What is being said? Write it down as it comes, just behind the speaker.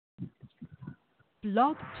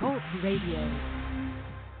Blog Talk Radio.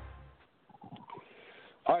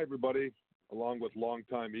 Hi, everybody. Along with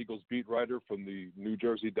longtime Eagles beat writer from the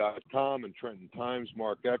NewJersey.com and Trenton Times,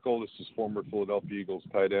 Mark Eckel. This is former Philadelphia Eagles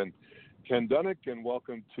tight end Ken Dunek, and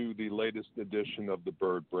welcome to the latest edition of the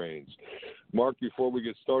Bird Brains. Mark, before we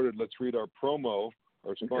get started, let's read our promo.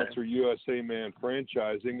 Our sponsor, USA Man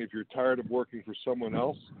Franchising. If you're tired of working for someone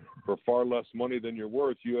else for far less money than you're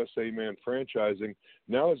worth, USA Man Franchising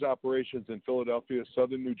now has operations in Philadelphia,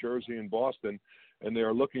 Southern New Jersey, and Boston, and they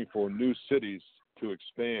are looking for new cities to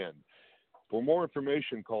expand. For more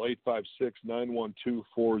information, call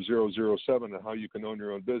 856-912-4007 on how you can own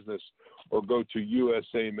your own business, or go to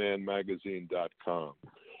usamanmagazine.com.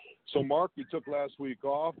 So, Mark, we took last week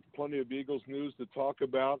off. Plenty of Eagles news to talk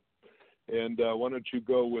about. And why don't you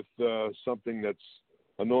go with something that's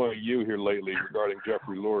annoying you here lately regarding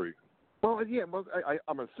Jeffrey Lurie? Well,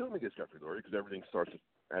 I'm assuming it's Jeffrey Lurie because everything starts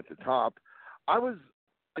at the top. I'm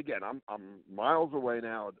miles away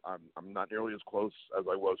now. I'm not nearly as close as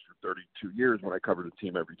I was for 32 years when I covered a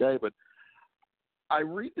team every day. But I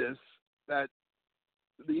read that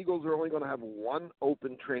the Eagles are only going to have one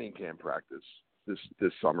open training camp practice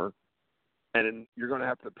this summer, and you're going to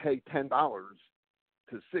have to pay $10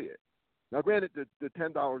 to see it. Now, granted, the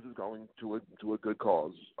 $10 is going to a good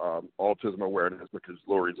cause, autism awareness, which is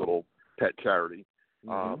Lurie's little pet charity,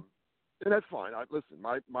 and that's fine. Listen,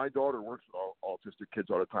 my daughter works with autistic kids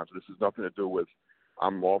all the time, so this has nothing to do with.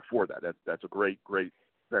 I'm all for that. That's a great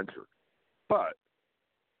venture, but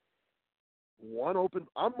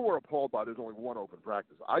I'm more appalled by there's only one open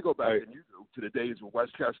practice. I go back than you do to the days of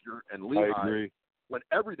Westchester and Lehigh when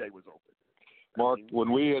every day was open. Mark,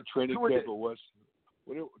 when we had training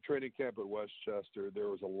camp at Westchester, there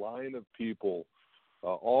was a line of people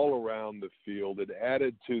all around the field. It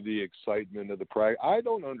added to the excitement of the practice. I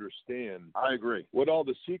don't understand. I agree. What all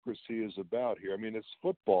the secrecy is about here. I mean, it's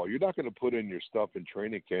football. You're not going to put in your stuff in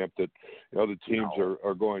training camp that other teams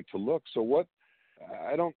are going to look. So what?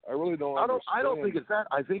 I really don't understand. I don't think it's that.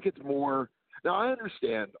 I think it's more. Now I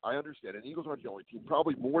understand. And the Eagles aren't the only team.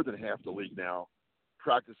 Probably more than half the league now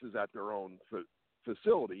practices at their own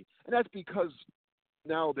facility, and that's because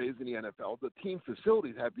nowadays in the NFL, the team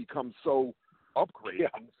facilities have become so upgraded. Yeah.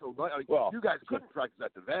 So, you guys couldn't practice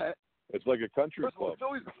at the vet. It's like a country club. The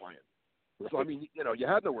Phillies are playing. So, I mean, you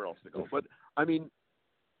had nowhere else to go. But, I mean,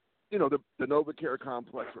 the NovaCare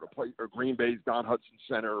complex or Green Bay's Don Hudson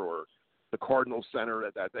Center or the Cardinals Center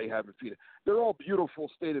that they have in Phoenix, they're all beautiful,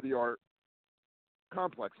 state-of-the-art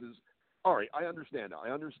complexes. All right, I understand now. I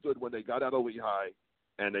understood when they got out of Lehigh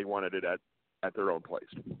and they wanted it at their own place.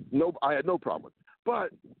 No, I had no problem with it.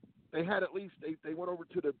 But they had at least they went over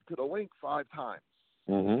to the link 5 times,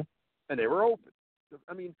 and they were open.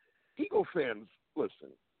 I mean, Eagle fans,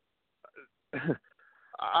 listen.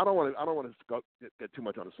 I don't want to get too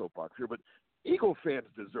much on a soapbox here, but Eagle fans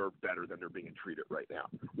deserve better than they're being treated right now.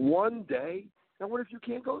 One day. Now, what if you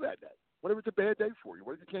can't go that day? What if it's a bad day for you?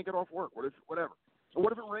 What if you can't get off work? What if whatever? So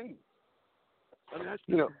what if it rains? I mean, that's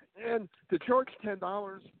and to charge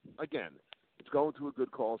 $10 again. It's going to a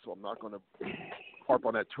good cause, so I'm not going to harp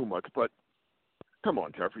on that too much. But come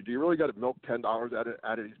on, Jeffrey, do you really got to milk $10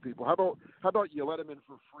 out of these people? How about you let them in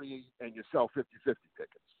for free and you sell 50-50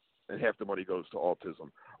 tickets, and half the money goes to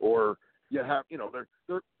autism? Or you have,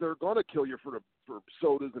 they're going to kill you for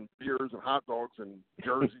sodas and beers and hot dogs and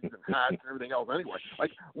jerseys and hats and everything else anyway.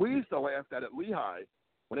 Like we used to laugh at Lehigh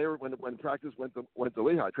when practice went to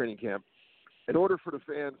Lehigh training camp. In order for the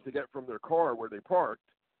fans to get from their car where they parked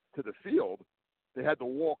to the field, they had to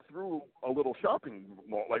walk through a little shopping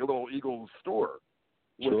mall, like a little Eagles store.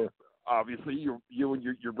 Sure. Obviously,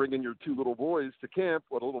 you're bringing your 2 little boys to camp.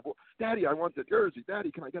 What a little boy, Daddy, I want the jersey.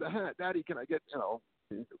 Daddy, can I get a hat? Daddy, can I get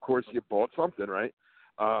Of course, you bought something, right?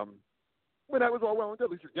 That was all well and good.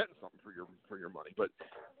 At least you're getting something for your money. But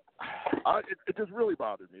it just really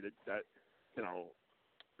bothered me that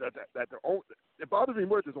it bothers me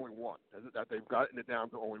more that there's only one, that they've gotten it down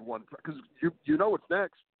to only one, because you know what's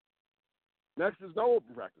next. Next is no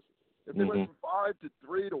open practices. If they went from 5 to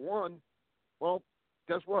 3 to 1, well,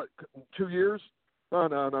 guess what? 2 years? Oh,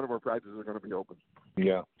 no, none of our practices are going to be open.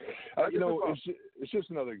 Yeah. It's just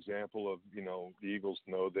another example of, the Eagles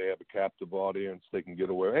know they have a captive audience. They can get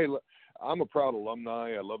away. Hey, look, I'm a proud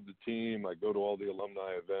alumni. I love the team. I go to all the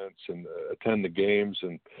alumni events and attend the games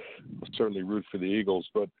and certainly root for the Eagles.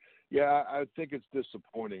 But, yeah, I think it's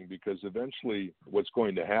disappointing because eventually what's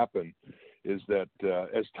going to happen is that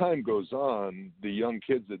as time goes on, the young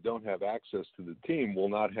kids that don't have access to the team will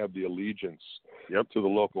not have the allegiance to the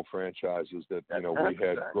local franchises that we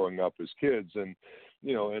had growing up as kids. And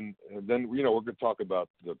and then we're going to talk about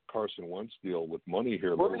the Carson Wentz deal with money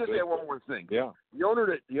here. Let me just add one more thing. Yeah. The owner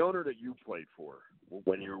that you played for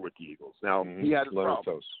when you were with the Eagles. Now he had his Leonard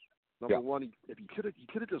problems. Tost. Number one, he could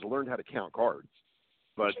have just learned how to count cards.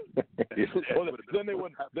 But then they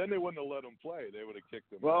wouldn't have let him play. They would have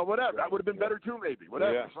kicked him. Well, whatever. That would have been better too, maybe.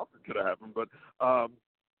 Whatever. Yeah. Something could have happened. But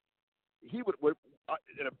he would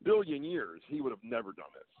in a billion years he would have never done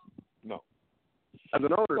this. No. As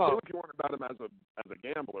an owner, say what you want about him as a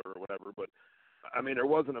gambler or whatever, but I mean there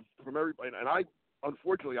wasn't from everybody. And I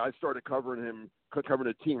unfortunately I started covering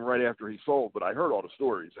the team right after he sold, but I heard all the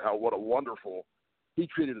stories what a wonderful he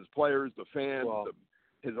treated his players, the fans,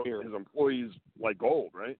 his employees like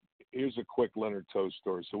gold, right? Here's a quick Leonard Tost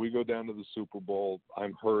story. So we go down to the Super Bowl.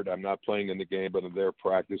 I'm hurt. I'm not playing in the game, but I'm there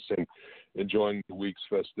practicing, enjoying the week's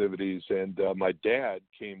festivities. And my dad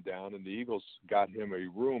came down, and the Eagles got him a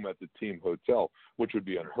room at the team hotel, which would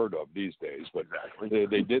be unheard of these days. But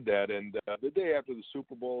they did that. And the day after the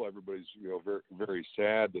Super Bowl, everybody's very, very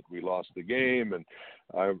sad that we lost the game. And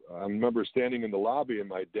I remember standing in the lobby, and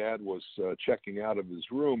my dad was checking out of his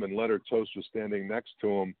room, and Leonard Tost was standing next to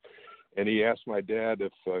him. And he asked my dad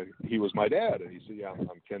if he was my dad. And he said, yeah,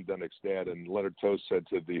 I'm Ken Dunnick's dad. And Leonard Tost said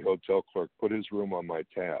to the hotel clerk, put his room on my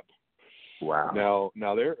tab. Wow.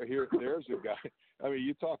 Now there's a guy. I mean,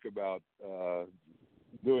 you talk about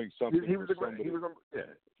doing something. He was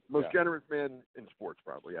most generous man in sports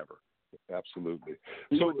probably ever. Absolutely.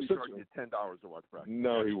 He wouldn't charge you $10 to watch practice.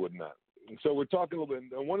 No, he would not. So we're talking a little bit,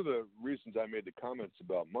 and one of the reasons I made the comments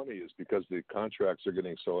about money is because the contracts are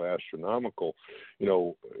getting so astronomical. They're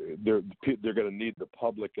going to need the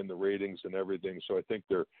public and the ratings and everything. So I think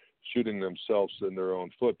they're shooting themselves in their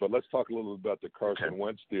own foot. But let's talk a little bit about the Carson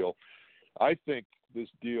Wentz deal. I think this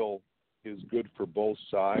deal is good for both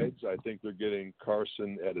sides. I think they're getting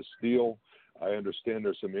Carson at a steal. I understand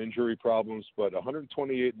there's some injury problems, but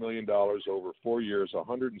 $128 million over 4 years,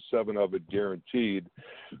 107 of it guaranteed.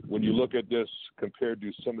 When you look at this compared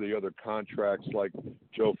to some of the other contracts like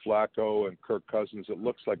Joe Flacco and Kirk Cousins, it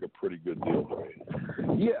looks like a pretty good deal to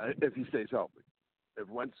me. Yeah, if he stays healthy. If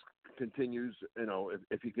Wentz continues,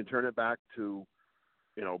 if he can turn it back to,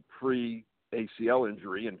 pre-ACL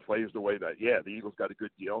injury and plays the way that, the Eagles got a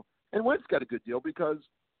good deal. And Wentz got a good deal because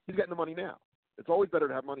he's getting the money now. It's always better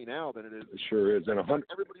to have money now than it is. It sure is. And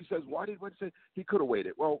everybody says, why did Wentz say he could have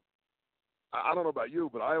waited? Well, I don't know about you,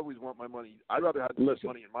 but I always want my money. I'd rather have this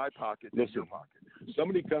money in my pocket than your pocket.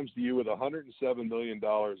 Somebody comes to you with $107 million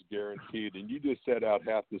guaranteed, and you just set out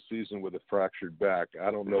half the season with a fractured back.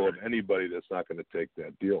 I don't know of anybody that's not going to take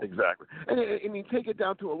that deal. Exactly. And I mean, take it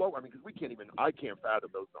down to a low. I mean, because I can't fathom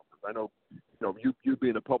those numbers. I know, you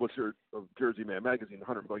being a publisher of Jersey Man Magazine,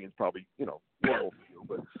 $100 million is probably, normal for you.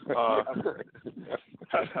 But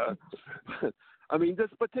I mean,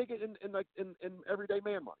 but take it in everyday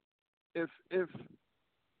man money. If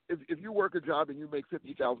you work a job and you make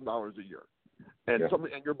 $50,000 a year, and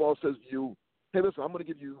and your boss says to you, "Hey, listen, I'm going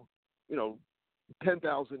to give you,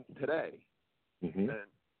 $10,000 today," and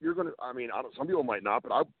you're going to. I mean, some people might not,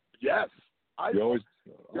 but you always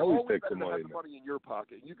take the money. Have the money in your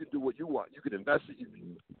pocket. You can do what you want. You can invest it. You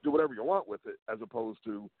can do whatever you want with it, as opposed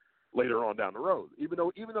to later on down the road. Even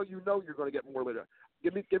though you're going to get more later.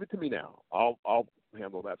 Give it to me now. I'll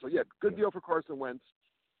handle that. So good deal for Carson Wentz.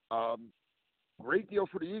 Great deal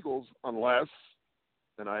for the Eagles, unless,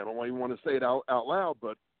 and I don't even want to say it out loud,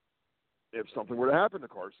 but if something were to happen to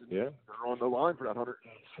Carson, they're on the line for that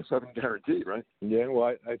 107 guaranteed, right? Yeah,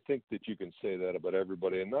 well, I think that you can say that about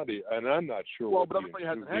everybody, and I'm not sure. Well, but everybody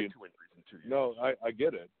hasn't had 2 injuries in 2 years. No, I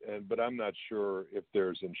get it, but I'm not sure if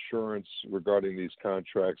there's insurance regarding these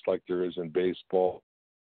contracts like there is in baseball.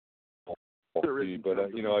 There is, but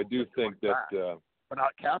I do think that, but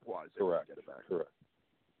not cap-wise. Correct. Get it back. Correct.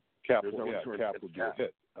 Cap would be a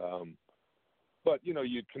hit. But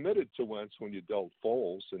you committed to Wentz when you dealt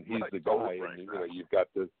Foles, and he's the guy, and you've got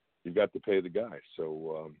to pay the guy.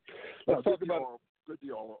 So let's talk about good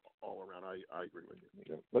deal all around. I agree with you.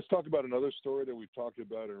 Yeah. Let's talk about another story that we've talked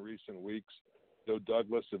about in recent weeks. Joe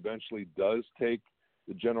Douglas eventually does take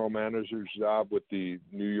the general manager's job with the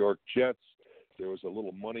New York Jets. There was a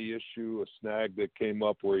little money issue, a snag that came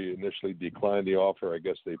up where he initially declined the offer. I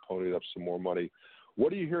guess they ponied up some more money.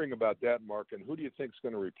 What are you hearing about that, Mark, and who do you think is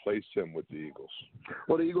going to replace him with the Eagles?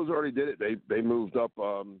 Well, the Eagles already did it. They moved up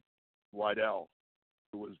Wydell,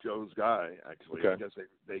 who was Joe's guy, actually. Okay. I guess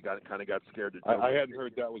they got scared. I hadn't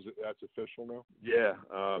heard that's official now? Yeah.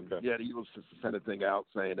 Yeah, the Eagles just sent a thing out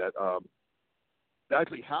saying that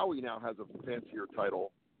actually Howie now has a fancier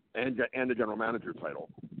title and the general manager title,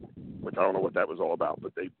 which I don't know what that was all about,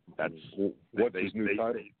 but what's his new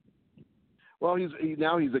title? Well, he's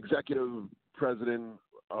executive president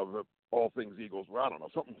of all things Eagles. Well, I don't know,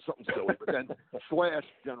 something silly, but then slash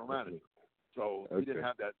general manager. So he didn't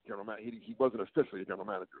have that general manager. He wasn't officially a general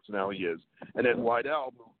manager, so now he is. And then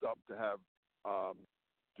Wydell moved up to have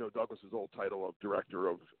Joe Douglas's old title of director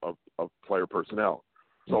of player personnel.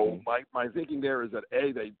 So my thinking there is that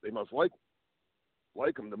A, they must like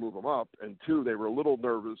him to move him up, and two, they were a little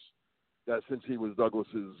nervous that since he was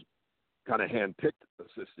Douglas's kind of hand-picked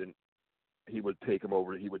assistant, he would take him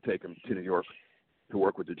over. He would take him to New York to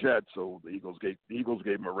work with the Jets. So the Eagles gave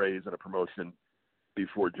him a raise and a promotion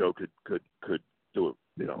before Joe could do it,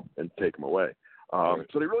 and take him away.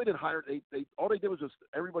 So they really didn't hire. They all they did was just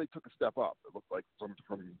everybody took a step up. It looked like from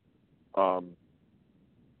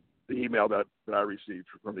the email that I received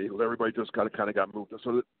from the Eagles, everybody just kind of got moved.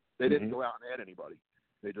 So that they didn't go out and add anybody.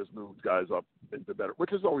 They just moved guys up into better,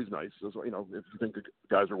 which is always nice. If you think the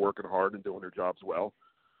guys are working hard and doing their jobs well,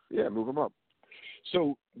 move them up.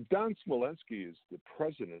 So Don Smolenski is the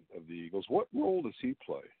president of the Eagles. What role does he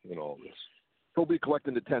play in all this? He'll be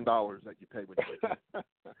collecting the $10 that you pay when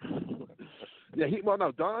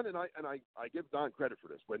you Don, and I give Don credit for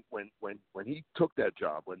this. When he took that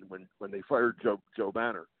job, when they fired Joe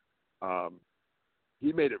Banner,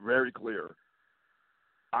 he made it very clear.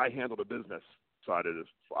 I handle the business side of this.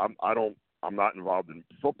 I'm not involved in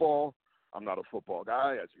football. I'm not a football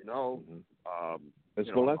guy, as you know. And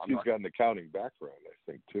Smolenski's got an accounting background, I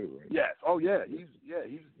think, too, right? Yes. Oh, yeah.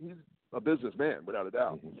 He's a businherman, without a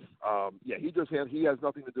doubt. He has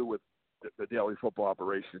nothing to do with the daily football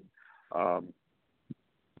operation.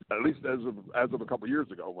 At least as of a couple of years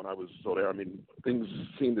ago when I was still there. I mean, things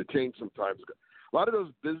seem to change sometimes. A lot of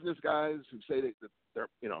those business guys who say that they're,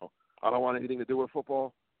 I don't want anything to do with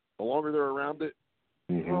football. The longer they're around it,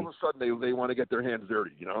 all of a sudden they want to get their hands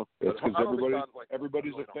dirty. It's because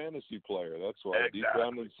everybody's a fantasy player. That's why. Exactly. Deep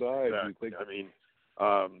down inside, exactly. You think. I mean,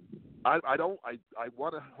 I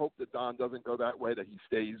want to hope that Don doesn't go that way. That he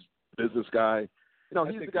stays business guy.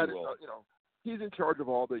 He's the guy that he's in charge of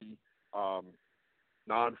all the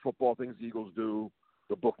non-football things the Eagles do,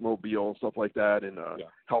 the bookmobile and stuff like that, and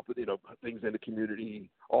helping things in the community.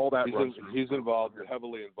 All that. He's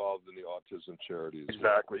heavily involved in the autism charities.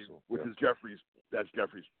 Exactly, which is Jeffrey's. That's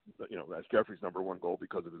Jeffrey's number one goal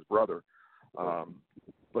because of his brother.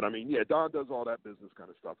 But I mean, Don does all that business kind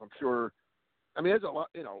of stuff. I'm sure. I mean, there's a lot.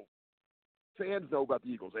 Fans know about the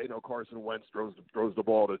Eagles. They know Carson Wentz throws the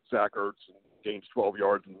ball to Zach Ertz and gains 12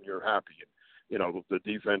 yards, and you're happy. And the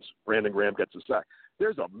defense. Brandon Graham gets a sack.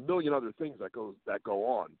 There's a million other things that go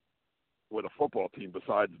on with a football team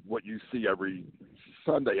besides what you see every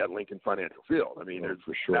Sunday at Lincoln Financial Field. I mean,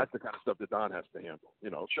 for sure. That's the kind of stuff that Don has to handle.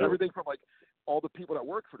 Sure. Everything from like all the people that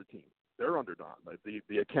work for the team, they're under Don. Like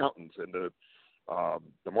the accountants and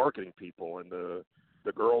the marketing people and the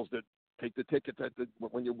girls that take the tickets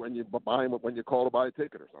when you buy them, when you call to buy a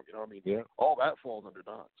ticket or something. All that falls under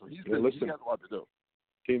Don. So he has a lot to do.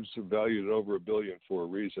 Teams are valued at over $1 billion for a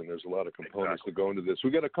reason. There's a lot of components that go into this.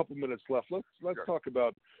 We got a couple minutes left. Let's talk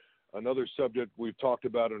about another subject we've talked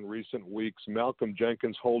about in recent weeks. Malcolm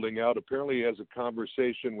Jenkins holding out. Apparently, he has a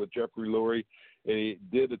conversation with Jeffrey Lurie, and he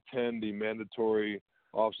did attend the mandatory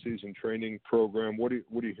off-season training program. What are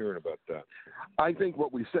you hearing about that? I think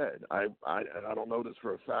what we said. I don't know this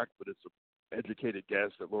for a fact, but it's an educated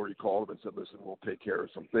guess that Lurie called him and said, "Listen, we'll take care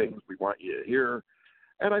of some things. We want you here,"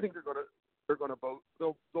 and I think they're going to vote.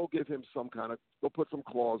 They'll give him some kind of. They'll put some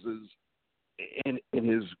clauses in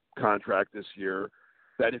his contract this year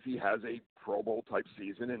that if he has a Pro Bowl type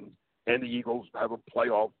season and the Eagles have a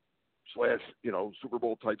playoff / Super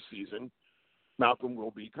Bowl type season, Malcolm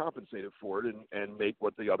will be compensated for it and make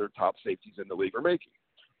what the other top safeties in the league are making.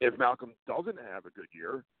 If Malcolm doesn't have a good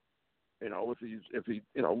year, if he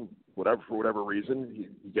whatever for whatever reason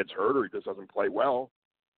he gets hurt or he just doesn't play well,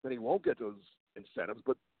 then he won't get those incentives.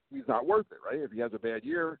 But he's not worth it, right? If he has a bad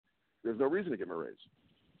year, there's no reason to give him a raise.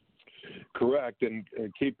 Correct, and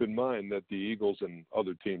keep in mind that the Eagles and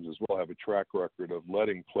other teams as well have a track record of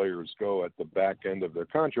letting players go at the back end of their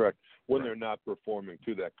contract when they're not performing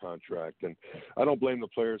to that contract. And I don't blame the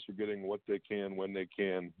players for getting what they can when they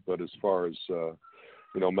can, but as far as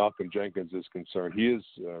Malcolm Jenkins is concerned, he is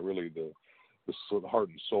really the heart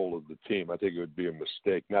and soul of the team. I think it would be a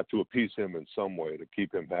mistake not to appease him in some way to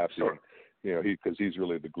keep him happy. Sure. Because he's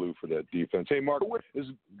really the glue for that defense. Hey, Mark, go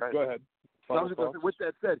ahead. With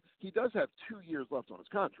that said, he does have 2 years left on his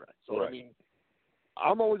contract. So, right. I mean,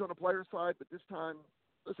 I'm always on the player's side, but this time,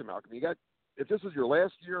 listen, Malcolm, if this is your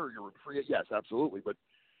last year or you're free, yes, absolutely. But,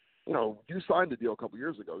 you signed the deal a couple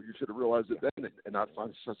years ago. You should have realized it then and not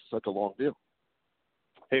signed such a long deal.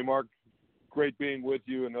 Hey, Mark, great being with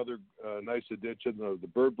you. Another nice edition of the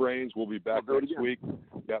Bird Brains. We'll be back next week.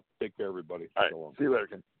 Yep. Take care, everybody. All right. So long. See you later,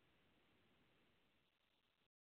 Ken.